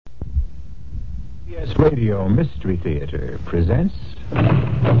CBS Radio Mystery Theater presents...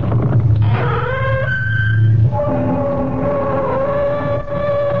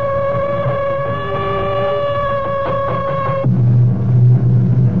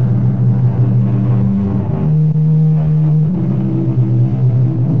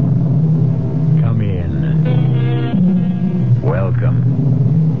 Come in.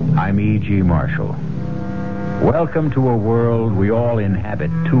 Welcome. I'm E.G. Marshall. Welcome to a world we all inhabit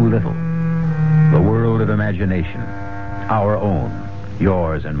too little. The world of imagination. Our own.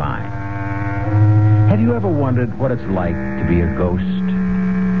 Yours and mine. Have you ever wondered what it's like to be a ghost?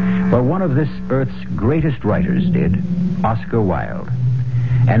 Well, one of this earth's greatest writers did, Oscar Wilde.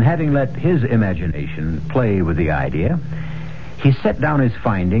 And having let his imagination play with the idea, he set down his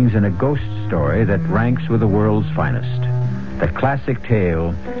findings in a ghost story that ranks with the world's finest. The classic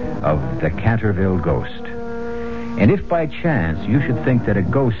tale of the Canterville Ghost. And if by chance you should think that a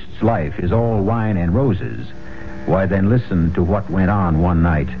ghost's life is all wine and roses, why then listen to what went on one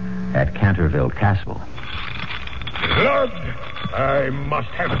night at Canterville Castle. Blood! I must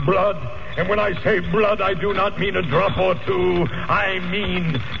have blood. And when I say blood, I do not mean a drop or two. I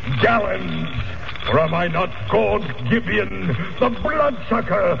mean gallons. Or am I not called Gibeon, the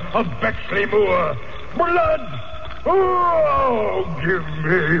bloodsucker of Bexley Moor? Blood! Oh, give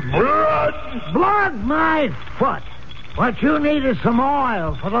me blood! Blood, my foot. What you need is some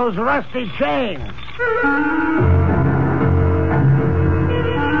oil for those rusty chains.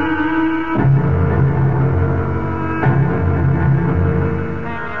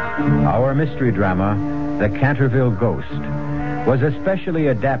 Our mystery drama, The Canterville Ghost, was especially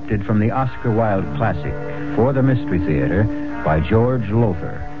adapted from the Oscar Wilde classic for the Mystery Theater by George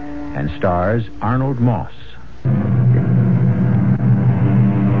Lothar and stars Arnold Moss.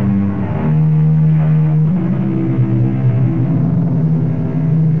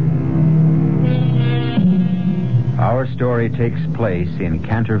 Our story takes place in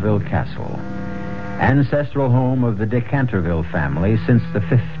Canterville Castle, ancestral home of the de Canterville family since the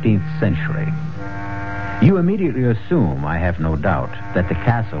 15th century. You immediately assume, I have no doubt, that the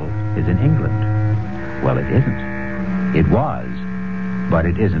castle is in England. Well, it isn't. It was, but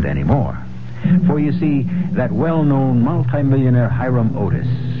it isn't anymore. For you see, that well-known multimillionaire Hiram Otis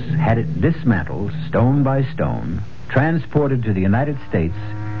had it dismantled, stone by stone, transported to the United States,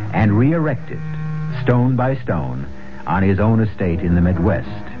 and re-erected, stone by stone, on his own estate in the Midwest.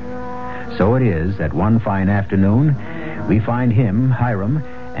 So it is that one fine afternoon, we find him, Hiram,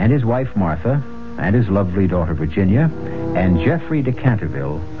 and his wife Martha, and his lovely daughter Virginia, and Geoffrey de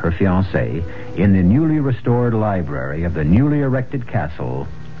Canterville, her fiancé, in the newly restored library of the newly erected castle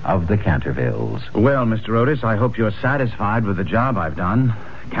of the Cantervilles. Well, Mr. Otis, I hope you're satisfied with the job I've done.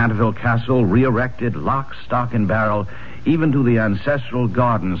 Canterville Castle re-erected, lock, stock, and barrel, even to the ancestral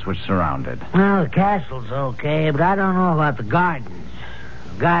gardens which surround it. Well, the castle's okay, but I don't know about the gardens.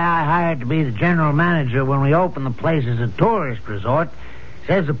 The guy I hired to be the general manager when we opened the place as a tourist resort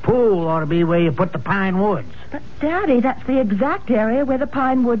says the pool ought to be where you put the pine woods. But, Daddy, that's the exact area where the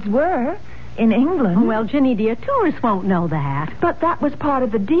pine woods were, in England. Well, Ginny, dear, tourists won't know that. But that was part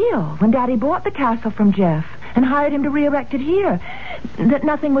of the deal when Daddy bought the castle from Jeff and hired him to re-erect it here, that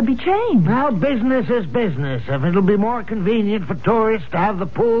nothing would be changed. Well, business is business. If it'll be more convenient for tourists to have the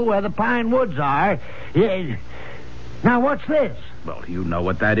pool where the pine woods are... Yeah. Now, what's this? Well, you know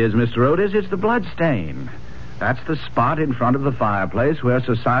what that is, Mr. Otis. It's the blood stain. That's the spot in front of the fireplace where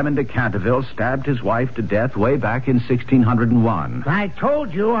Sir Simon de Canterville stabbed his wife to death way back in 1601. I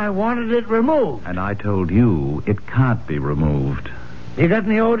told you I wanted it removed. And I told you it can't be removed. You got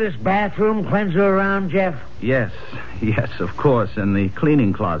any Otis bathroom cleanser around, Jeff? Yes, of course, in the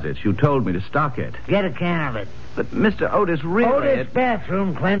cleaning closets. You told me to stock it. Get a can of it. But, Mr. Otis, really... Otis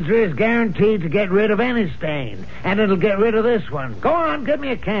bathroom cleanser is guaranteed to get rid of any stain, and it'll get rid of this one. Go on, give me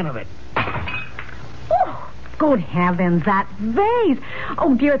a can of it. Oh, good heavens, that vase.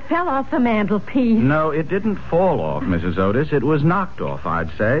 Oh, dear, it fell off the mantelpiece. No, it didn't fall off, Mrs. Otis. It was knocked off, I'd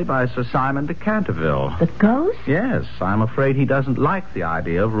say, by Sir Simon de Canterville. The ghost? Yes, I'm afraid he doesn't like the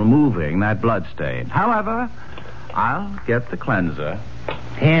idea of removing that bloodstain. However, I'll get the cleanser.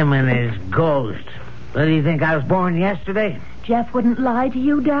 Him and his ghost. What, do you think I was born yesterday? Jeff wouldn't lie to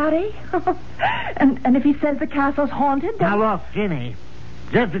you, Daddy? and if he says the castle's haunted, then... Now, look, Ginny.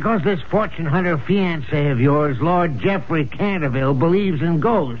 Just because this fortune hunter fiancé of yours, Lord Geoffrey Canterville, believes in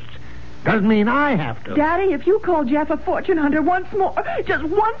ghosts, doesn't mean I have to. Daddy, if you call Jeff a fortune hunter once more, just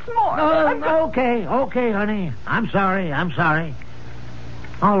once more... Okay, honey. I'm sorry.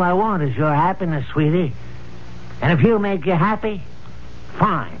 All I want is your happiness, sweetie. And if he'll make you happy,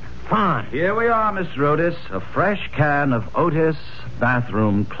 fine. Here we are, Mr. Otis. A fresh can of Otis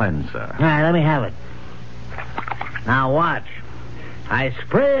bathroom cleanser. All right, let me have it. Now watch. I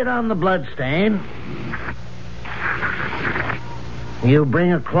spray it on the blood stain. You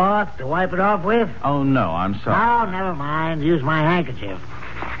bring a cloth to wipe it off with? Oh, no, I'm sorry. Oh, never mind. Use my handkerchief.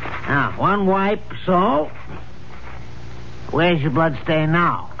 Now, one wipe, so. Where's your blood stain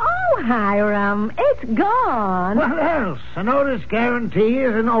now? Oh, Hiram, it's gone. What else? An Otis guarantee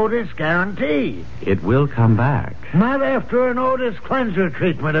is an Otis guarantee. It will come back. Not after an Otis cleanser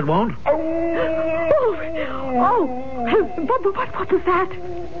treatment, it won't. What was that?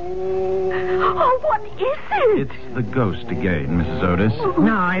 Oh, what is it? It's the ghost again, Mrs. Otis.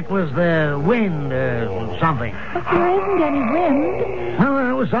 No, it was the wind or something. But there isn't any wind.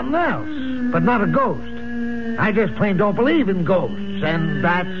 No, it was something else, but not a ghost. I just plain don't believe in ghosts, and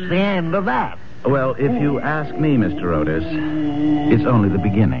that's the end of that. Well, if you ask me, Mr. Otis, it's only the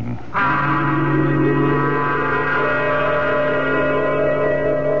beginning.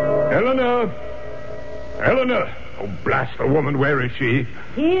 Eleanor! Oh, blast the woman, where is she?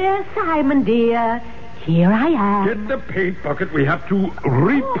 Here, Simon, dear. Here I am. Get the paint bucket. We have to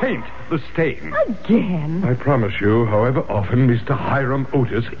repaint the stain. Again? I promise you, however often Mr. Hiram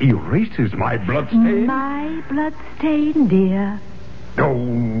Otis erases my blood stain. My blood stain, dear.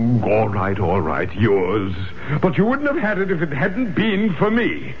 Oh, all right, yours. But you wouldn't have had it if it hadn't been for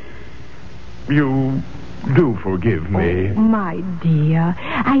me. You do forgive me. Oh, my dear,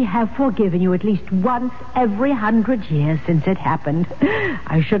 I have forgiven you at least once every 100 years since it happened.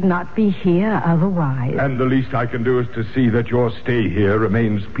 I should not be here otherwise. And the least I can do is to see that your stay here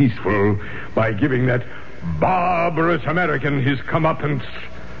remains peaceful by giving that barbarous American his comeuppance.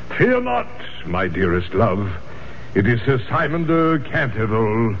 Fear not, my dearest love. It is Sir Simon de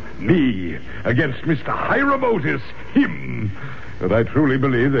Canterville, me, against Mr. Hiram Otis, him. And I truly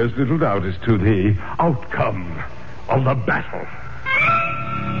believe there's little doubt as to the outcome of the battle.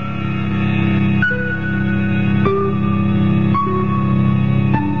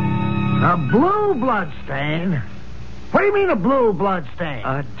 A blue blood stain? What do you mean a blue blood stain?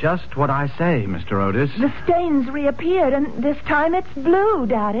 Just what I say, Mr. Otis. The stain's reappeared, and this time it's blue,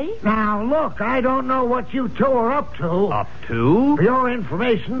 Daddy. Now, look, I don't know what you two are up to. Up to? For your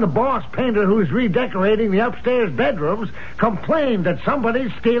information, the boss painter who's redecorating the upstairs bedrooms complained that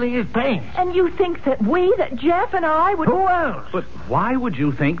somebody's stealing his paint. And you think that Jeff and I would... Who else? But why would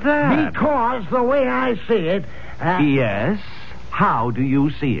you think that? Because the way I see it... Yes? How do you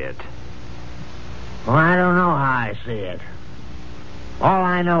see it? Well, I don't know how I see it. All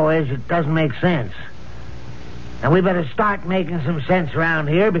I know is it doesn't make sense. And we better start making some sense around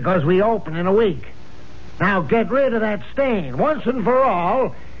here because we open in a week. Now get rid of that stain. Once and for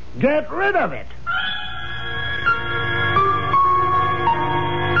all, get rid of it.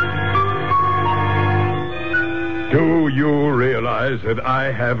 Do you realize that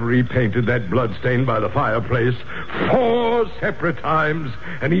I have repainted that bloodstain by the fireplace 4 separate times,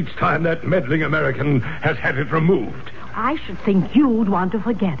 and each time that meddling American has had it removed? I should think you'd want to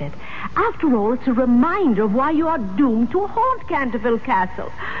forget it. After all, it's a reminder of why you are doomed to haunt Canterville Castle.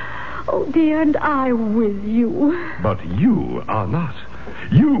 Oh, dear, and I with you. But you are not.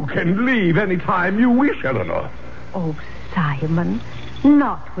 You can leave any time you wish, Eleanor. Oh, Simon,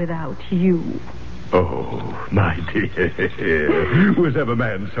 not without you. Oh, my dear. Was ever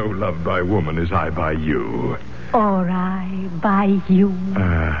man so loved by woman as I by you? Or I by you.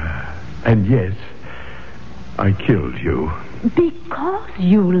 And yes, I killed you. Because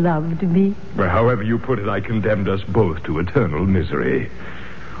you loved me. Well, however you put it, I condemned us both to eternal misery.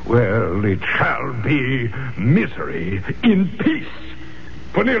 Well, it shall be misery in peace.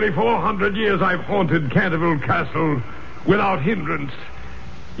 For nearly 400 years I've haunted Canterville Castle without hindrance.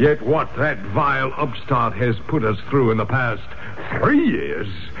 Yet what that vile upstart has put us through in the past 3 years,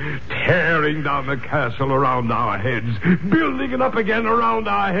 tearing down the castle around our heads, building it up again around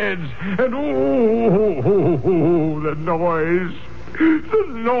our heads, and the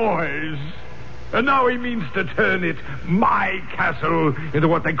noise. And now he means to turn it, my castle, into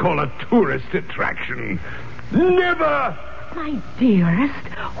what they call a tourist attraction. Never! My dearest,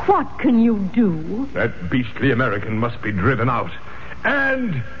 what can you do? That beastly American must be driven out.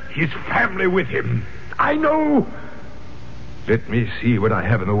 And his family with him. I know. Let me see what I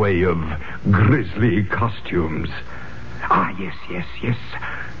have in the way of grisly costumes. Yes.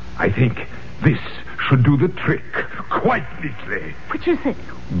 I think this should do the trick quite neatly. Which is it?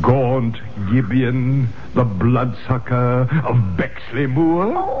 Gaunt Gibeon, the bloodsucker of Bexley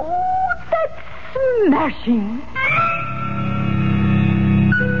Moor. Oh, that's smashing.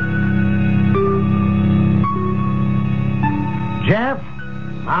 Jeff,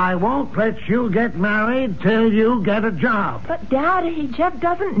 I won't let you get married till you get a job. But, Daddy, Jeff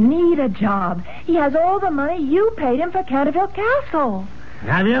doesn't need a job. He has all the money you paid him for Canterville Castle.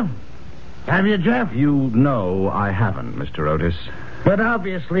 Have you? Have you, Jeff? You know I haven't, Mr. Otis. But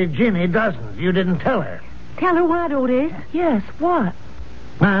obviously Ginny doesn't. You didn't tell her. Tell her what, Otis? Yes, what?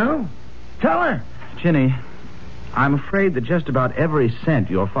 Well, tell her. Ginny, I'm afraid that just about every cent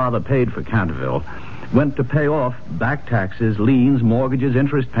your father paid for Canterville went to pay off back taxes, liens, mortgages,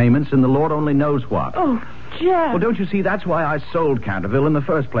 interest payments, and the Lord only knows what. Oh, Jeff. Well, don't you see, that's why I sold Canterville in the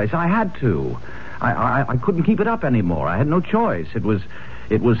first place. I had to. I couldn't keep it up anymore. I had no choice. It was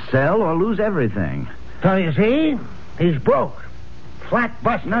sell or lose everything. So you see, he's broke. Flat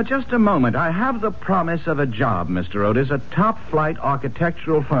bust. Now, just a moment. I have the promise of a job, Mr. Otis, a top-flight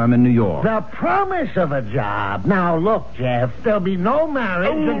architectural firm in New York. The promise of a job. Now, look, Jeff, there'll be no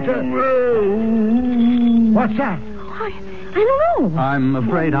marriage until... What's that? I don't know. I'm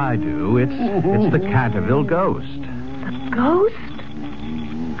afraid I do. It's the Canterville ghost. The ghost?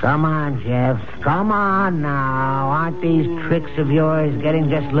 Come on, Jeff. Come on now. Aren't these tricks of yours getting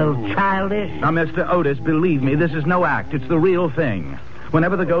just a little childish? Now, Mr. Otis, believe me, this is no act. It's the real thing.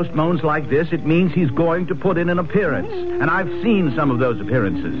 Whenever the ghost moans like this, it means he's going to put in an appearance. And I've seen some of those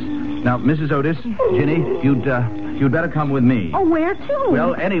appearances. Now, Mrs. Otis, Ginny, you'd better come with me. Oh, where to?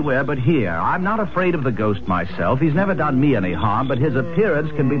 Well, anywhere but here. I'm not afraid of the ghost myself. He's never done me any harm, but his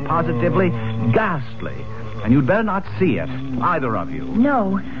appearance can be positively ghastly. And you'd better not see it, either of you.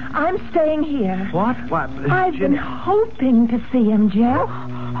 No, I'm staying here. What? I've been hoping to see him, Jeff.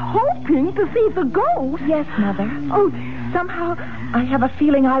 Hoping to see the ghost? Yes, Mother. Oh, somehow I have a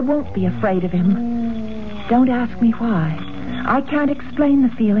feeling I won't be afraid of him. Don't ask me why. I can't explain the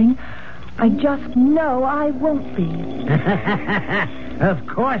feeling. I just know I won't be. Of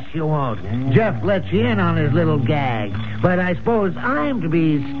course you won't. Jeff lets you in on his little gag. But I suppose I'm to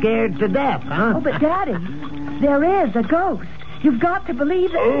be scared to death, huh? Oh, but Daddy, there is a ghost. You've got to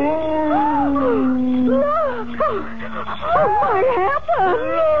believe it. Look! Oh, my heaven!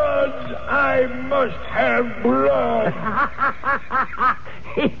 Blood! I must have blood!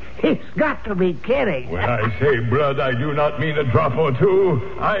 He's got to be kidding. When I say blood, I do not mean a drop or two.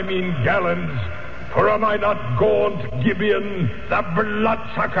 I mean gallons. For am I not Gaunt Gibeon, the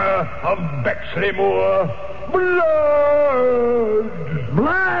bloodsucker of Bexley Moor? Blood!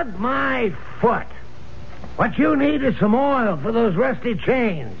 Blood, my foot. What you need is some oil for those rusty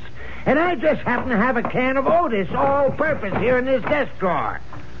chains. And I just happen to have a can of Otis all-purpose here in this desk drawer.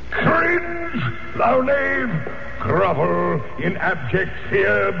 Cringe, thou knave! Grovel in abject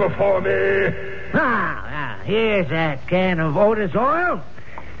fear before me. Here's that can of Otis oil.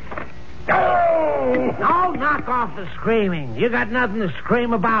 Oh! Oh, knock off the screaming. You got nothing to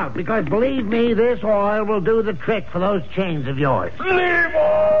scream about, because believe me, this oil will do the trick for those chains of yours. Leave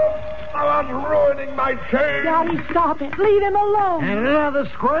off! Thou art ruining my chain. Daddy, stop it. Leave him alone. And another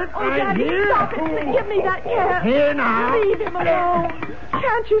squirt right Daddy, here. stop it. Give me that can. Here now. Leave him alone.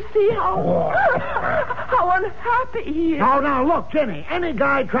 Can't you see how unhappy he is? No, now, look, Ginny. Any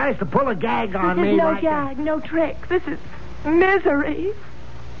guy tries to pull a gag on This me is no like gag, no trick. This is misery.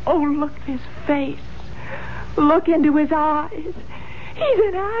 Oh, look at his face. Look into his eyes. He's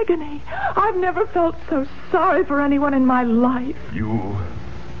in agony. I've never felt so sorry for anyone in my life. You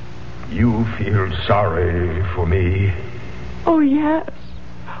feel sorry for me? Oh, yes.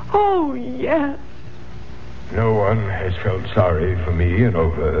 Oh, yes. No one has felt sorry for me in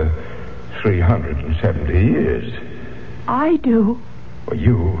over 370 years. I do. Well,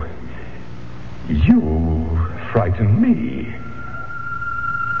 you frighten me.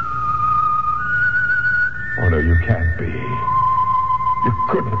 Oh, no, you can't be. You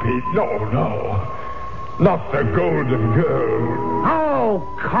couldn't be. No. Not the Golden Girl.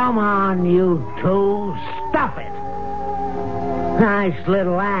 Oh, come on, you two. Stuff it. Nice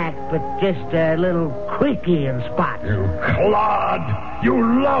little act, but just a little creaky in spots. You clod!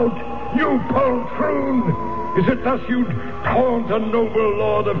 You lout! You poltroon! Is it thus you'd taunt a noble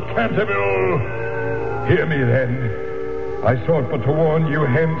lord of Canterville? Hear me, then. I sought but to warn you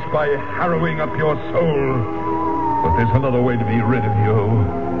hence by harrowing up your soul. But there's another way to be rid of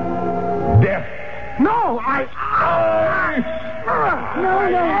you. Death! No,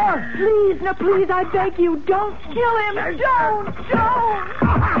 No, please, I beg you, don't kill him. Don't.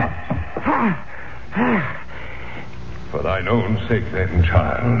 For thine own sake, then,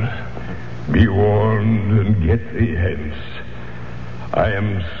 child, be warned and get thee hence. I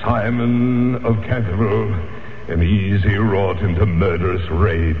am Simon of Canterville, am easy wrought into murderous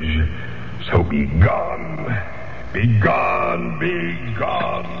rage. So be gone. Be gone, be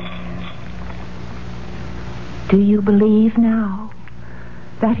gone. Do you believe now?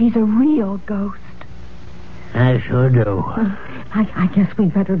 that he's a real ghost? I sure do. I guess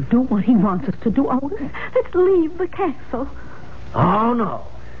we'd better do what he wants us to do, Otis. Let's leave the castle. Oh, no.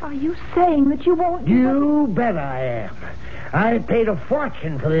 Are you saying that you won't do You bet I am. I paid a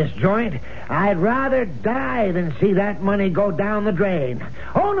fortune for this joint. I'd rather die than see that money go down the drain.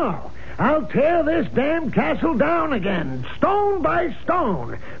 Oh, no. I'll tear this damn castle down again, stone by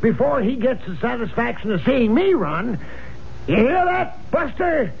stone, before he gets the satisfaction of seeing me run. You hear that,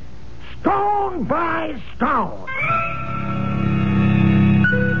 Buster? Stone by stone.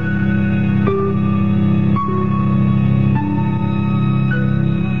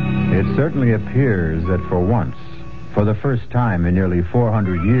 It certainly appears that for once, for the first time in nearly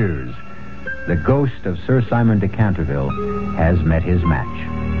 400 years, the ghost of Sir Simon de Canterville has met his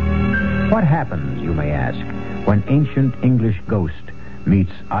match. What happens, you may ask, when ancient English ghost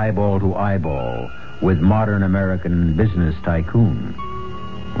meets eyeball to eyeball with modern American business tycoon?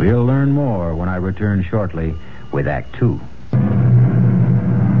 We'll learn more when I return shortly with Act 2.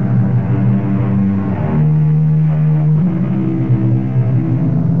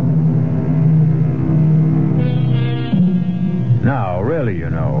 Now, really, you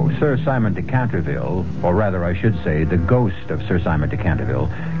know, Sir Simon de Canterville, or rather I should say the ghost of Sir Simon de Canterville,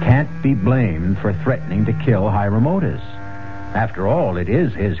 can't be blamed for threatening to kill Hiram Otis. After all, it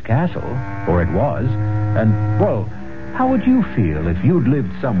is his castle, or it was, and, well, how would you feel if you'd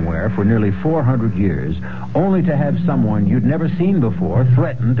lived somewhere for nearly 400 years only to have someone you'd never seen before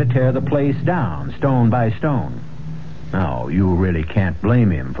threaten to tear the place down, stone by stone? No, you really can't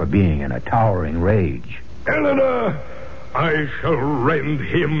blame him for being in a towering rage. Eleanor, I shall rend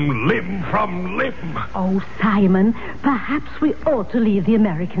him limb from limb. Oh, Simon, perhaps we ought to leave the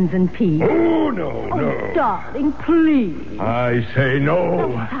Americans in peace. Oh, no. Oh, darling, please. I say no.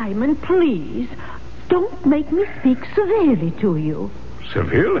 Oh, Simon, please. Don't make me speak severely to you.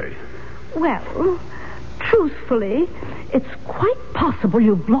 Severely? Well, truthfully, it's quite possible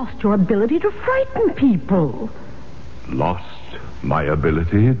you've lost your ability to frighten people. Lost my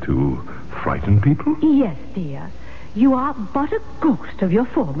ability to frighten people? Yes, dear. You are but a ghost of your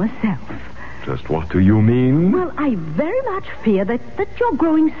former self. Just what do you mean? Well, I very much fear that you're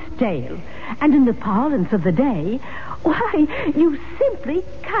growing stale. And in the parlance of the day, why, you simply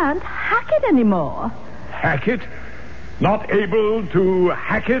can't hack it anymore. Hack it? Not able to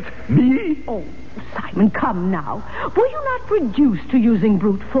hack it? Me? Oh, Simon, come now. Were you not reduced to using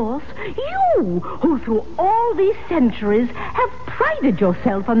brute force? You, who through all these centuries have prided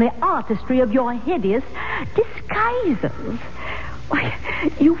yourself on the artistry of your hideous disguises. Why,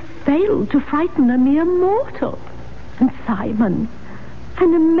 you failed to frighten a mere mortal. And Simon,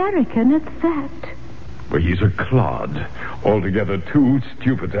 an American at that. Well, he's a clod. Altogether too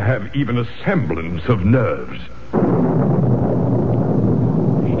stupid to have even a semblance of nerves.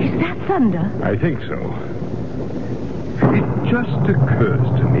 Is that thunder? I think so. It just occurs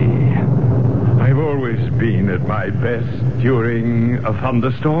to me. I've always been at my best during a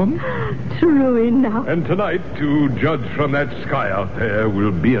thunderstorm. True enough. And tonight, to judge from that sky out there,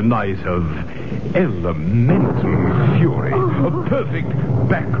 will be a night of elemental fury. A perfect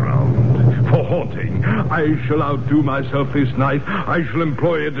background for haunting. I shall outdo myself this night. I shall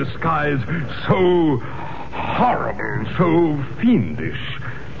employ a disguise so horrible, so fiendish.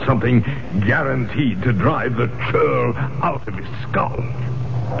 Something guaranteed to drive the churl out of his skull.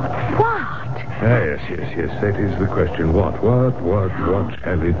 What? Yes. That is the question. What shall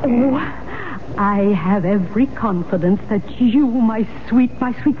it be? Oh, I have every confidence that you, my sweet,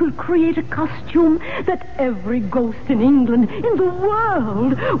 will create a costume that every ghost in England, in the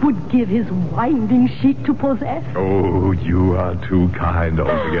world, would give his winding sheet to possess. Oh, you are too kind,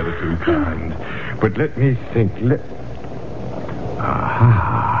 altogether too kind. But let me think.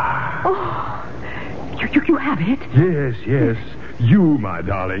 Aha. Oh, you have it? Yes. You, my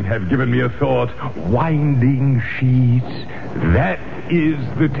darling, have given me a thought. Winding sheets. That is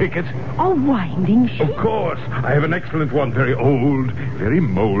the ticket. A winding sheet? Of course. I have an excellent one. Very old, very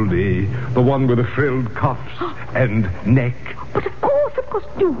moldy. The one with the frilled cuffs and neck. But of course,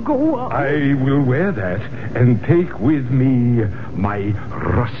 do go on. I will wear that and take with me my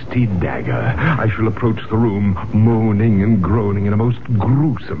rusty dagger. I shall approach the room moaning and groaning in a most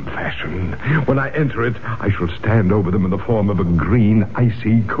gruesome fashion. When I enter it, I shall stand over them in the form of a green,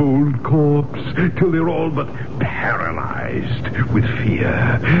 icy, cold corpse till they're all but paralyzed with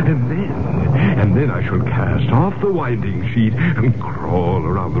fear. And then I shall cast off the winding sheet and crawl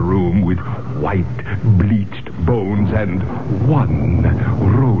around the room with white, bleached bones and one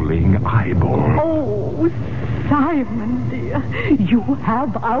rolling eyeball. Oh, Simon. Simon, dear, you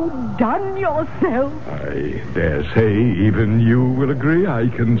have outdone yourself. I dare say even you will agree I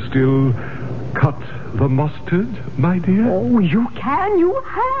can still cut the mustard, my dear. Oh, you can. You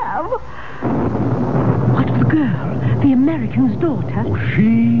have. What's the girl? The American's daughter? Oh,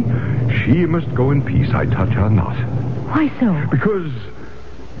 she must go in peace. I touch her not. Why so? Because...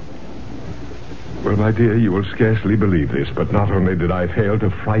 Well, my dear, you will scarcely believe this, but not only did I fail to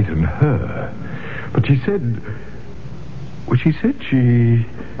frighten her, but she said... Well, she said she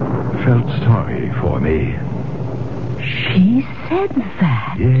felt sorry for me. She said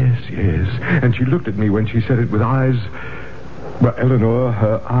that? Yes. And she looked at me when she said it with eyes... Well, Eleanor,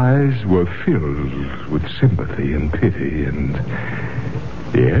 her eyes were filled with sympathy and pity and...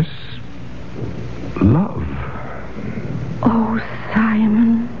 Yes, love. Oh,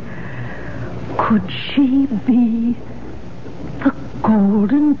 Simon... Could she be the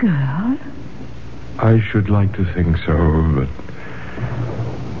golden girl? I should like to think so, but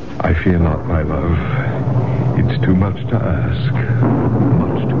I fear not, my love. It's too much to ask.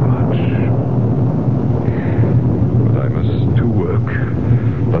 Much too much. But I must to work.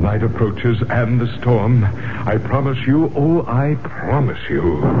 The night approaches and the storm. I promise you,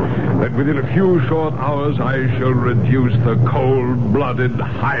 that within a few short hours I shall reduce the cold-blooded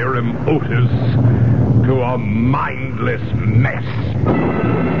Hiram Otis to a mindless mess.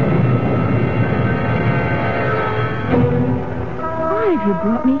 Why have you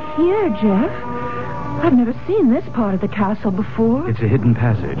brought me here, Jeff? I've never seen this part of the castle before. It's a hidden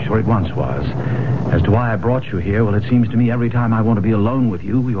passage, or it once was. As to why I brought you here, well, it seems to me every time I want to be alone with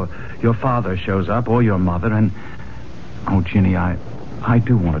you, your father shows up, or your mother, and... Oh, Ginny, I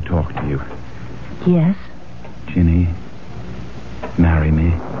do want to talk to you. Yes? Ginny, marry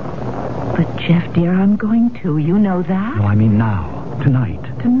me. But, Jeff, dear, I'm going to. You know that? No, I mean now. Tonight.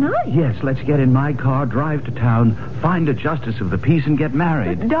 Tonight? Yes, let's get in my car, drive to town, find a justice of the peace, and get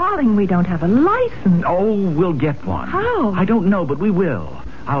married. But, darling, we don't have a license. Oh, we'll get one. How? I don't know, but we will.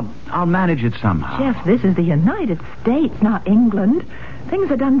 I'll manage it somehow. Jeff, this is the United States, not England.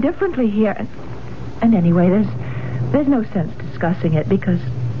 Things are done differently here. And anyway, there's no sense discussing it because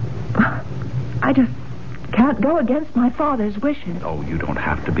I just can't go against my father's wishes. Oh, you don't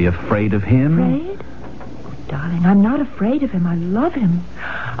have to be afraid of him. Afraid? Oh, darling, I'm not afraid of him. I love him.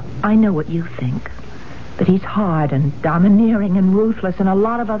 I know what you think. That he's hard and domineering and ruthless and a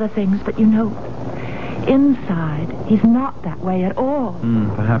lot of other things, but you know, inside, he's not that way at all.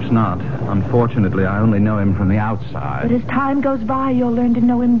 Perhaps not. Unfortunately, I only know him from the outside. But as time goes by, you'll learn to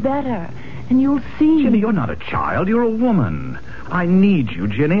know him better. And you'll see... Ginny, you're not a child. You're a woman. I need you,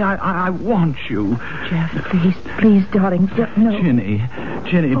 Ginny. I want you. Jeff, please, darling, no. Ginny,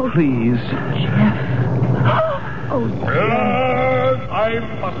 Oh, please. Jeff. Oh, Blood! I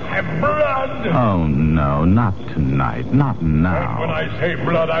must have blood! Oh, no, not tonight. Not now. And when I say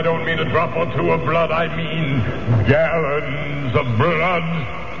blood, I don't mean a drop or two of blood. I mean gallons of blood.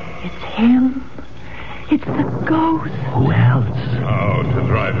 It's him. It's the ghost. Who else? How to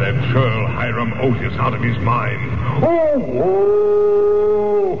drive that churl Hiram Otis out of his mind.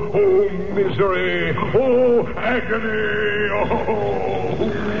 Oh, misery. Oh, agony.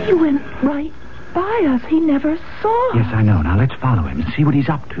 Oh. He went right by us. He never saw us. Yes, I know. Now let's follow him and see what he's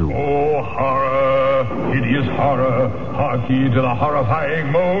up to. Oh, horror, hideous horror. Hark ye to the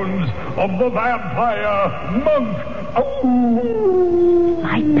horrifying moans of the vampire monk. Oh.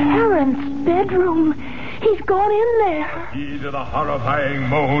 My parents' bedroom. He's gone in there. Hark ye to the horrifying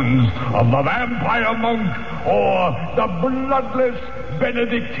moans of the vampire monk or the bloodless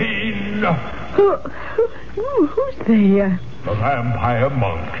Benedictine. Who's there? The vampire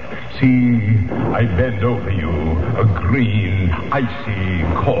monk. See, I bend over you, a green, icy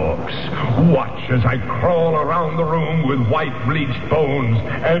corpse. Watch as I crawl around the room with white bleached bones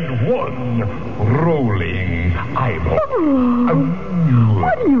and one rolling eyeball.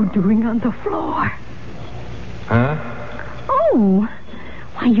 What are you doing on the floor? Huh? Oh,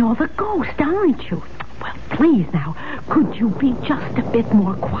 why, you're the ghost, aren't you? Well, please now, could you be just a bit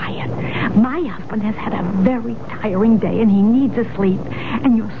more quiet? My husband has had a very tiring day and he needs a sleep.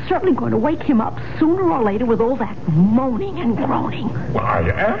 And you're certainly going to wake him up sooner or later with all that moaning and groaning. Well, I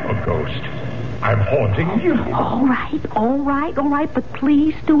am a ghost. I'm haunting you. All right, but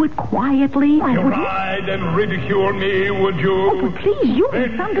please do it quietly. You ride and ridicule me, would you? Oh, but please, you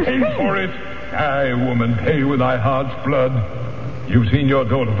Then misunderstand. pay for it. Aye, woman, pay with thy heart's blood. You've seen your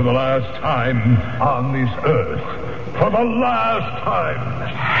daughter for the last time on this earth. For the last time.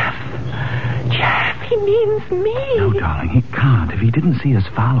 Jeff, He means me. No, darling, he can't if he didn't see us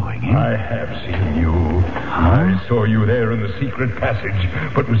following him. I have seen you. I saw you there in the secret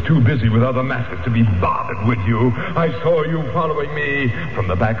passage, but was too busy with other matters to be bothered with you. I saw you following me. From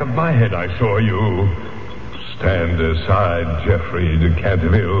the back of my head, I saw you. Stand aside, Geoffrey de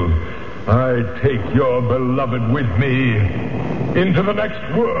Canterville. I take your beloved with me into the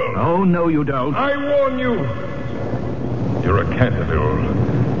next world. Oh, no, you don't. I warn you. You're a Canterville,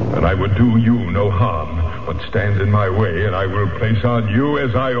 and I would do you no harm, but stand in my way, and I will place on you,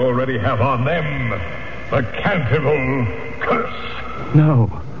 as I already have on them, the Canterville curse. No.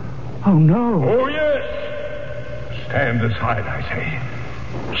 Oh, no. Oh, yes. Stand aside, I say.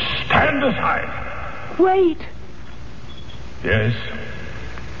 Stand aside. Wait. Yes?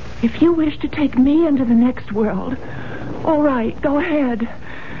 If you wish to take me into the next world, all right, go ahead.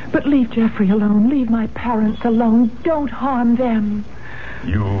 But leave Geoffrey alone. Leave my parents alone. Don't harm them.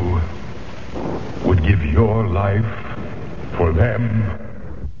 You would give your life for them?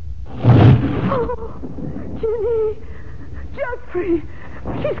 Oh, Ginny! Geoffrey!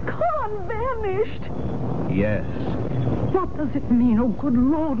 She's gone, vanished. Yes. What does it mean? Oh, good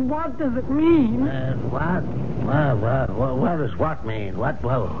Lord, what does it mean? What? What does what mean? What's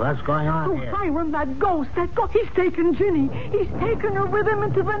going on here? Hiram, that ghost. He's taken Ginny. He's taken her with him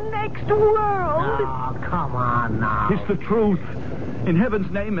into the next world. Oh, come on now. It's the truth. In heaven's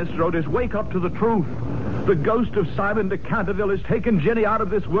name, Mr. Otis, wake up to the truth. The ghost of Simon de Canterville has taken Ginny out of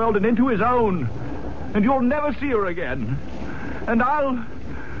this world and into his own. And you'll never see her again. And I'll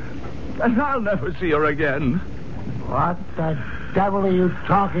never see her again. What the devil are you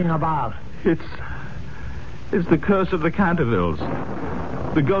talking about? It's the curse of the Cantervilles.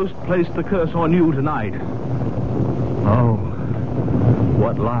 The ghost placed the curse on you tonight. Oh,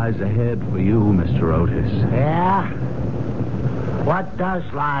 what lies ahead for you, Mr. Otis? Yeah? What does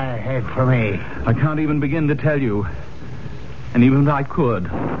lie ahead for me? I can't even begin to tell you. And even if I could,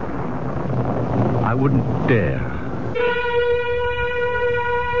 I wouldn't dare.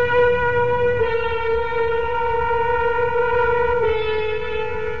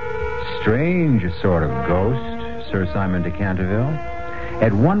 Strange sort of ghost, Sir Simon de Canterville.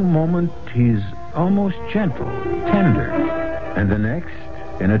 At one moment, he's almost gentle, tender, and the next,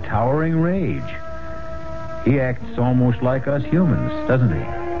 in a towering rage. He acts almost like us humans, doesn't he?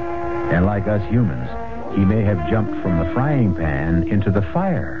 And like us humans, he may have jumped from the frying pan into the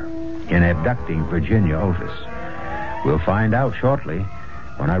fire in abducting Virginia Otis. We'll find out shortly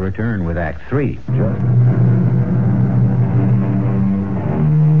when I return with Act 3.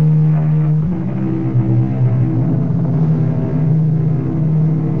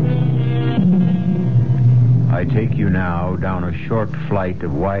 I take you now down a short flight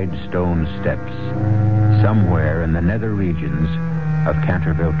of wide stone steps, somewhere in the nether regions of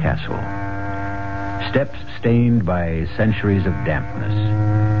Canterville Castle. Steps stained by centuries of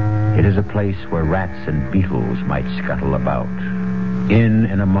dampness. It is a place where rats and beetles might scuttle about, in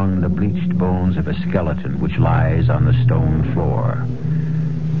and among the bleached bones of a skeleton which lies on the stone floor.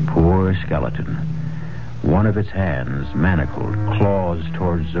 Poor skeleton. One of its hands, manacled, claws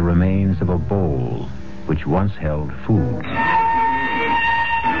towards the remains of a bowl which once held food.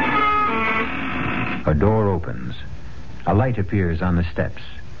 A door opens. A light appears on the steps,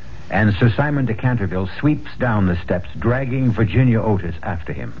 and Sir Simon de Canterville sweeps down the steps, dragging Virginia Otis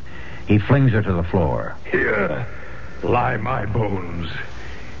after him. He flings her to the floor. Here lie my bones.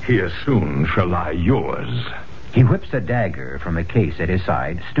 Here soon shall lie yours. He whips a dagger from a case at his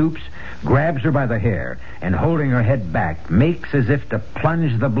side, stoops, grabs her by the hair, and holding her head back, makes as if to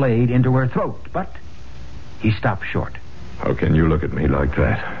plunge the blade into her throat. But he stops short. How can you look at me like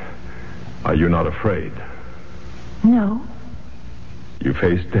that? Are you not afraid? No. You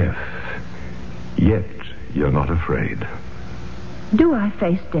face death, yet you're not afraid. Do I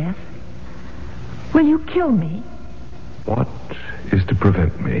face death? Will you kill me? What is to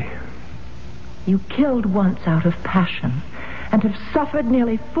prevent me? You killed once out of passion and have suffered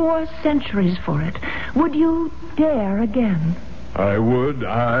nearly 4 centuries for it. Would you dare again? I would.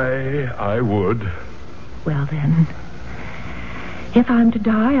 I would. Well, then, if I'm to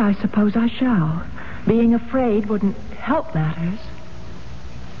die, I suppose I shall. Being afraid wouldn't help matters.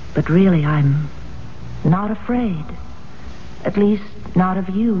 But really, I'm not afraid. At least, not of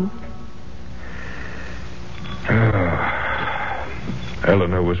you.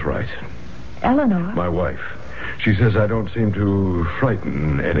 Eleanor was right. Eleanor? My wife. She says I don't seem to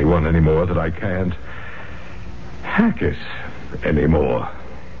frighten anyone anymore, that I can't hack it anymore.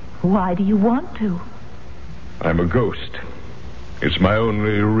 Why do you want to? I'm a ghost. It's my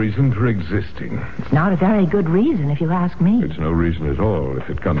only reason for existing. It's not a very good reason, if you ask me. It's no reason at all, if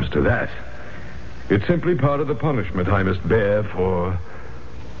it comes to that. It's simply part of the punishment I must bear for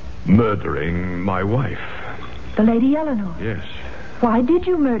murdering my wife. The Lady Eleanor? Yes. Why did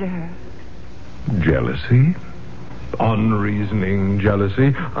you murder her? Jealousy. Unreasoning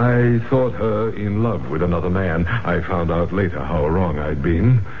jealousy. I thought her in love with another man. I found out later how wrong I'd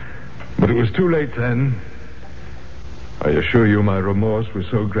been. But it was too late then. I assure you my remorse was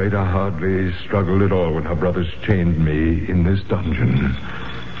so great I hardly struggled at all when her brothers chained me in this dungeon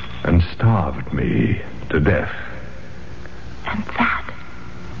and starved me to death. And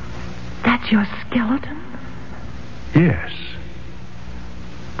that's your skeleton? Yes.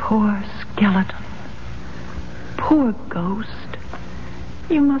 Poor skeleton. Poor ghost.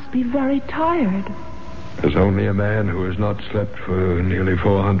 You must be very tired. As only a man who has not slept for nearly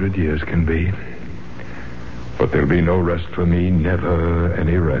 400 years can be. But there'll be no rest for me, never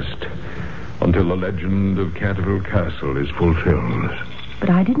any rest, until the legend of Canterville Castle is fulfilled. But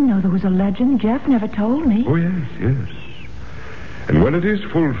I didn't know there was a legend. Jeff never told me. Oh, yes, yes. And when it is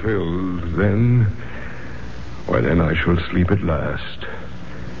fulfilled, then I shall sleep at last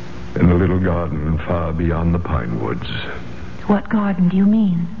in the little garden far beyond the pine woods. What garden do you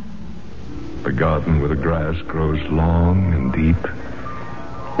mean? The garden where the grass grows long and deep,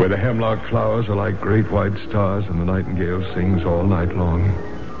 where the hemlock flowers are like great white stars and the nightingale sings all night long.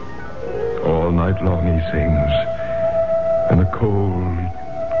 All night long he sings, and the cold,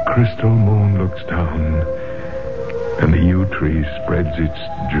 crystal moon looks down, and the yew tree spreads its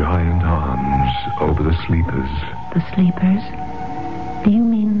giant arms over the sleepers. The sleepers? Do you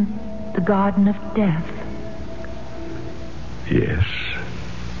mean the garden of death? Yes,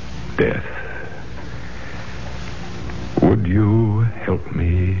 death. Would you help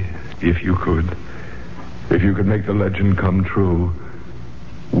me if you could? If you could make the legend come true,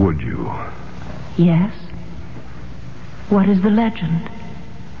 would you? Yes. What is the legend?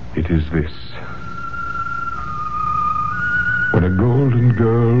 It is this. When a golden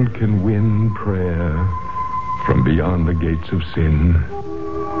girl can win prayer from beyond the gates of sin,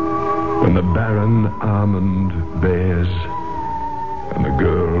 when the barren almond bears and the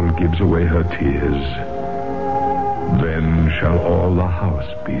girl gives away her tears, then shall all the house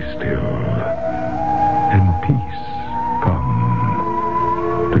be still, and peace come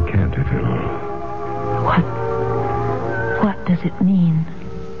to Canterville. What does it mean?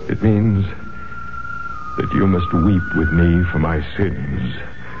 It means that you must weep with me for my sins,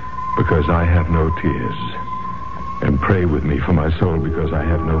 because I have no tears, and pray with me for my soul, because I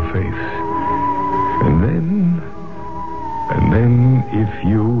have no faith. And then, if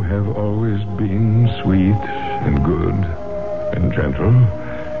you have always been sweet and good and gentle,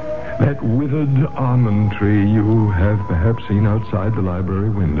 that withered almond tree you have perhaps seen outside the library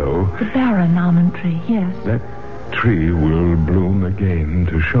window. The barren almond tree, yes. That tree will bloom again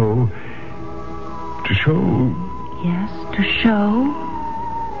to show. Yes, to show?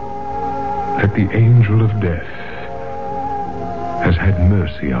 That the angel of death has had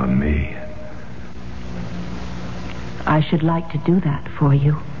mercy on me. I should like to do that for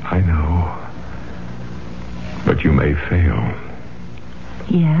you. I know. But you may fail.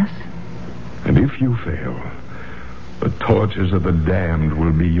 Yes? And if you fail, the tortures of the damned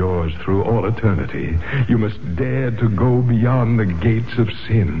will be yours through all eternity. You must dare to go beyond the gates of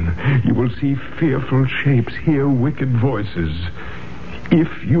sin. You will see fearful shapes, hear wicked voices.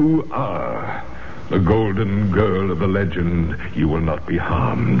 If you are the golden girl of the legend, you will not be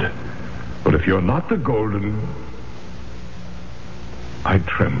harmed. But if you're not the golden, I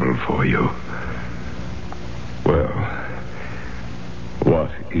tremble for you. Well,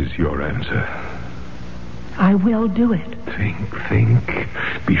 what is your answer? I will do it. Think.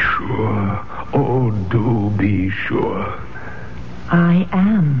 Be sure. Oh, do be sure. I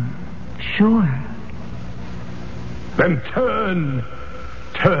am sure. Then turn,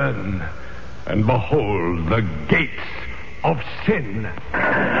 and behold the gates of sin.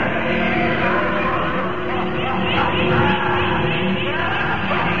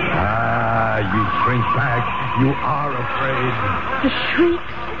 You shrink back. You are afraid. The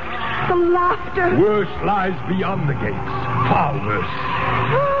shrieks, the laughter. Worse lies beyond the gates. Far worse.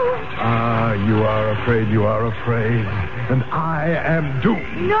 You are afraid. You are afraid. And I am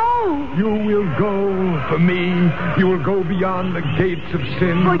doomed. No. You will go for me. You will go beyond the gates of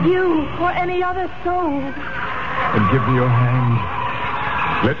sin. For you or any other soul. And give me your hand.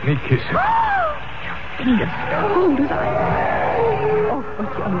 Let me kiss it. Fingers cold as ice. Oh, but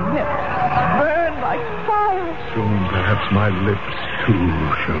your lips burn like fire. Soon, perhaps, my lips, too,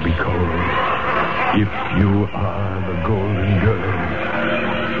 shall be cold. If you are the golden girl,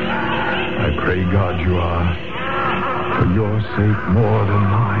 I pray God you are, for your sake more than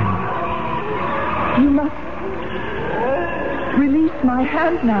mine. You must release my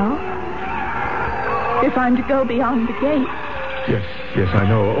hand now. If I'm to go beyond the gate. Yes, I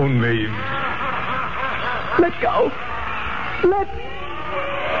know. Only... Let go. Let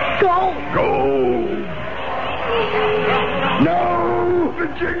go. Go! No,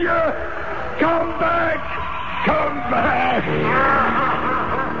 Virginia! Come back! Come back!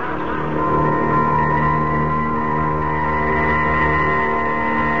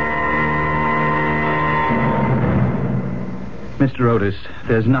 Mr. Otis,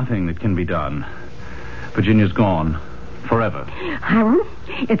 there's nothing that can be done. Virginia's gone. Forever. Hiram,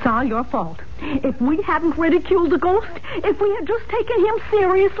 it's all your fault. If we hadn't ridiculed the ghost, if we had just taken him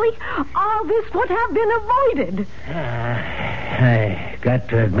seriously, all this would have been avoided. I got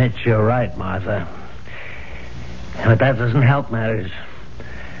to admit you're right, Martha. But that doesn't help matters.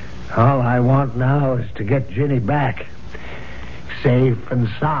 All I want now is to get Ginny back. Safe and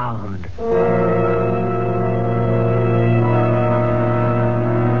sound.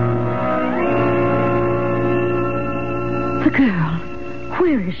 The girl,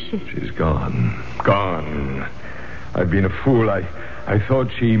 where is she? She's gone. Gone. I've been a fool. I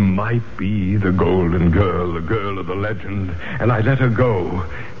thought she might be the golden girl, the girl of the legend, and I let her go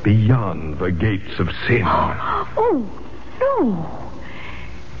beyond the gates of sin. Oh, no.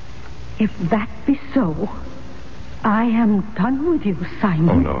 If that be so, I am done with you,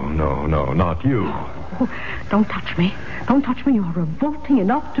 Simon. Oh, no, not you. Oh, don't touch me. Don't touch me. You're revolting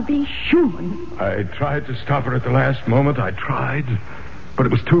enough to be human. I tried to stop her at the last moment. I tried. But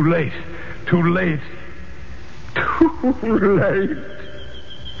it was too late. Too late. Too late.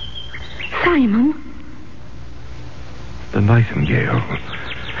 Simon. The nightingale.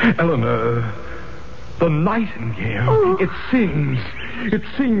 Eleanor. The nightingale. Oh. It sings. It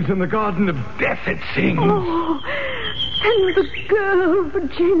sings in the garden of death. It sings. Oh, and the girl,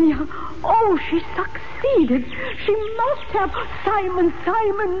 Virginia. Oh, she succeeded. She must have. Simon,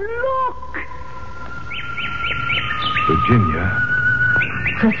 look. Virginia.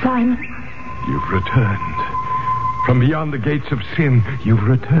 Sir Simon. You've returned. From beyond the gates of sin, you've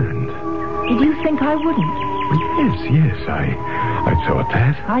returned. Did you think I wouldn't? Yes, I thought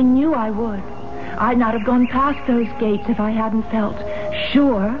that. I knew I would. I'd not have gone past those gates if I hadn't felt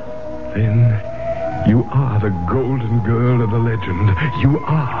sure. Then you are the golden girl of the legend. You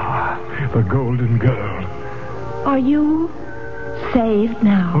are the golden girl. Are you saved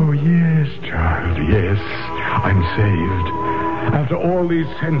now? Oh, yes, child, yes. I'm saved. After all these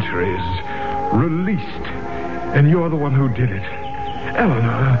centuries, released. And you're the one who did it.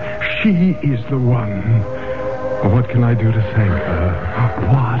 Eleanor, she is the one. What can I do to thank her?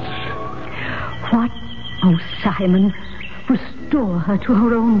 What? What? Oh, Simon, restore her to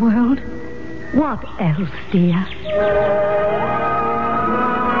her own world. What else, dear?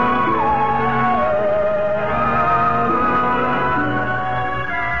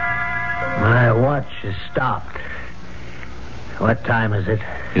 My watch is stopped. What time is it?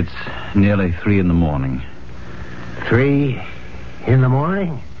 It's nearly 3 a.m. 3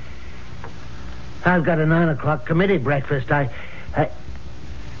 a.m? I've got a 9 o'clock committee breakfast.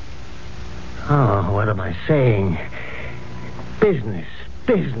 Oh, what am I saying? Business.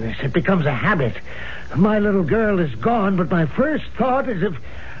 It becomes a habit. My little girl is gone, but my first thought is if...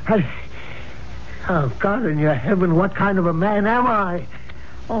 Oh, God in your heaven, what kind of a man am I?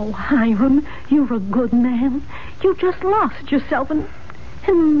 Oh, Hiram, you're a good man. You just lost yourself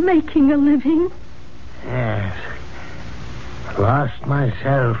in making a living. Yes. Lost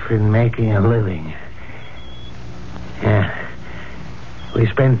myself in making a living. Yeah. We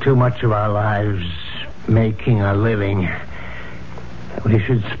spend too much of our lives making a living. We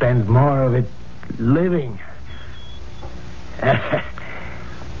should spend more of it living.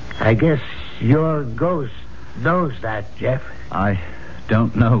 I guess your ghost knows that, Jeff. I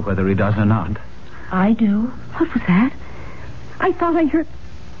don't know whether he does or not. I do. What was that? I thought I heard...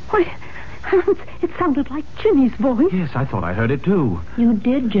 What? It sounded like Ginny's voice. Yes, I thought I heard it too. You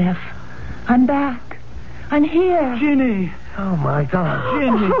did, Jeff. I'm back. I'm here. Ginny! Oh, my God,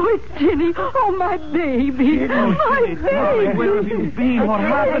 Ginny! Oh, it's Ginny. Oh, my baby. Ginny, My Ginny, darling, where have you been? What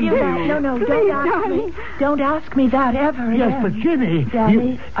happened to you? No, Please, don't ask darling. me. Don't ask me that ever again. Yes, but Ginny...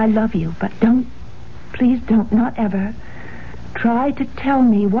 Daddy, I love you, but please don't, not ever, try to tell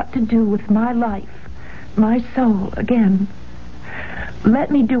me what to do with my life, my soul again.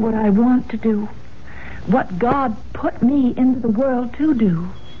 Let me do what I want to do, what God put me into the world to do.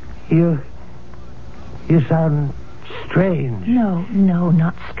 You sound strange. No,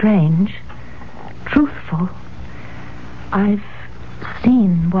 not strange. Truthful. I've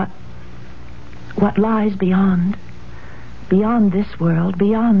seen what lies beyond this world,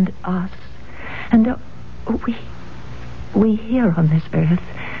 beyond us. And we here on this earth,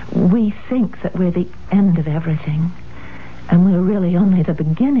 we think that we're the end of everything. And we're really only the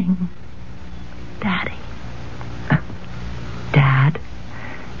beginning. Daddy. Dad.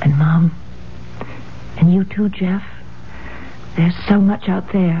 And Mom. And you too, Jeff. There's so much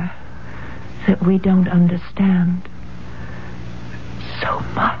out there that we don't understand. So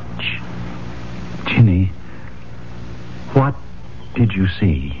much. Ginny, what did you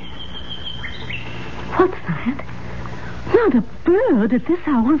see? What's that? Not a bird at this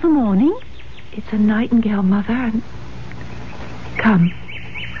hour of the morning. It's a nightingale, Mother, and...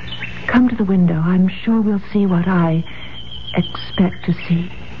 Come to the window. I'm sure we'll see what I expect to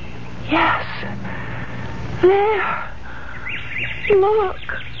see. Yes. There. Look.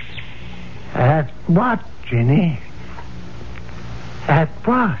 At what, Ginny? At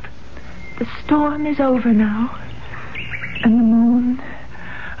what? The storm is over now. And the moon,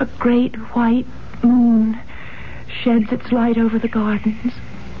 a great white moon, sheds its light over the gardens.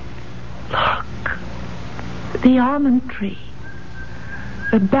 Look. The almond tree.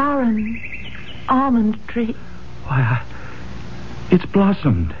 The barren almond tree. Why, it's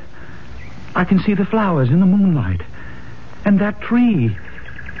blossomed. I can see the flowers in the moonlight. And that tree,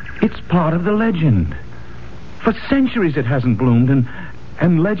 it's part of the legend. For centuries it hasn't bloomed,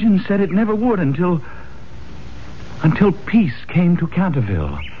 and legend said it never would until peace came to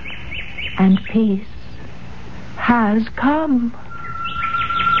Canterville. And peace has come.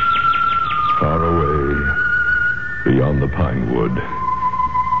 Far away, beyond the pine wood,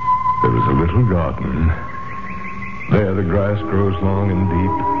 there is a little garden. There the grass grows long and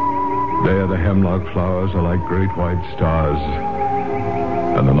deep. There the hemlock flowers are like great white stars.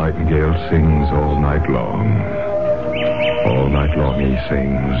 And the nightingale sings all night long. All night long he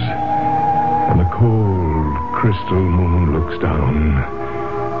sings. And the cold crystal moon looks down.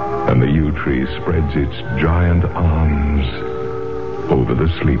 And the yew tree spreads its giant arms over the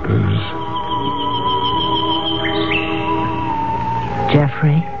sleepers.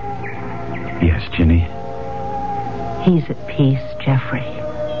 Jeffrey? Yes, Ginny? He's at peace, Jeffrey.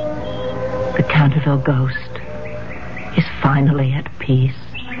 The Canterville ghost is finally at peace.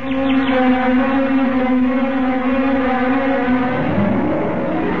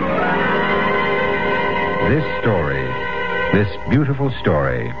 This story, this beautiful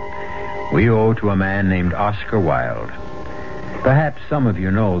story, we owe to a man named Oscar Wilde. Perhaps some of you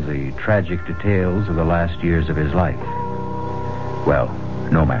know the tragic details of the last years of his life. Well,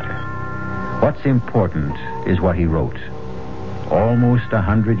 no matter. What's important is what he wrote. Almost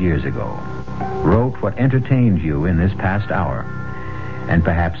 100 years ago. Wrote what entertained you in this past hour. And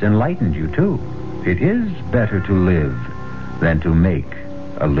perhaps enlightened you, too. It is better to live than to make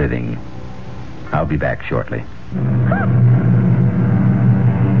a living. I'll be back shortly.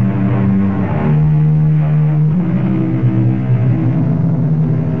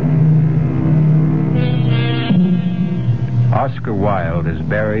 Oscar Wilde is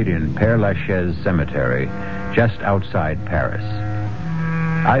buried in Père Lachaise Cemetery, just outside Paris.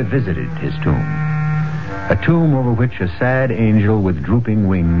 I visited his tomb. A tomb over which a sad angel with drooping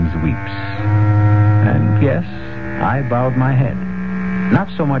wings weeps. And yes, I bowed my head. Not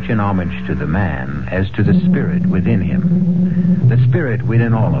so much in homage to the man as to the spirit within him. The spirit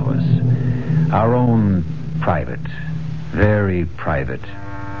within all of us. Our own private, very private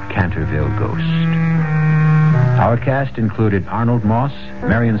Canterville ghost. Our cast included Arnold Moss,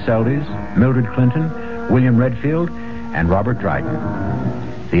 Marion Seldes, Mildred Clinton, William Redfield, and Robert Dryden.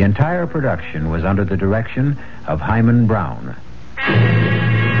 The entire production was under the direction of Hyman Brown.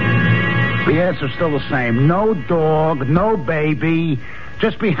 The answer's still the same. No dog, no baby.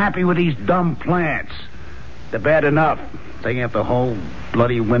 Just be happy with these dumb plants. They're bad enough. Taking up the whole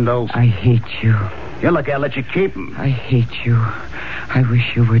bloody windows. I hate you. You're lucky I let you keep them. I hate you. I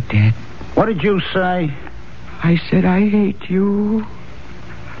wish you were dead. What did you say? I said I hate you.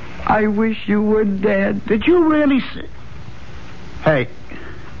 I wish you were dead. Did you really say... Hey,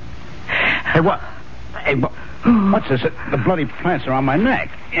 what? Hey, what's this? The bloody plants are on my neck.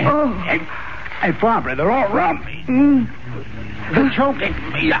 Hey, Barbara, they're all around me. They're choking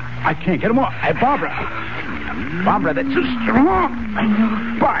me. I can't get them off. Hey, Barbara, they're too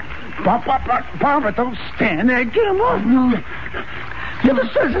strong. Barbara, don't stand there. Get them off. No. Get the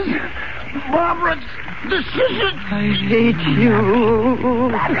scissors. Barbara, the scissors. I hate you.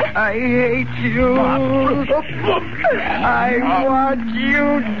 I hate you. I want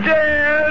you dead.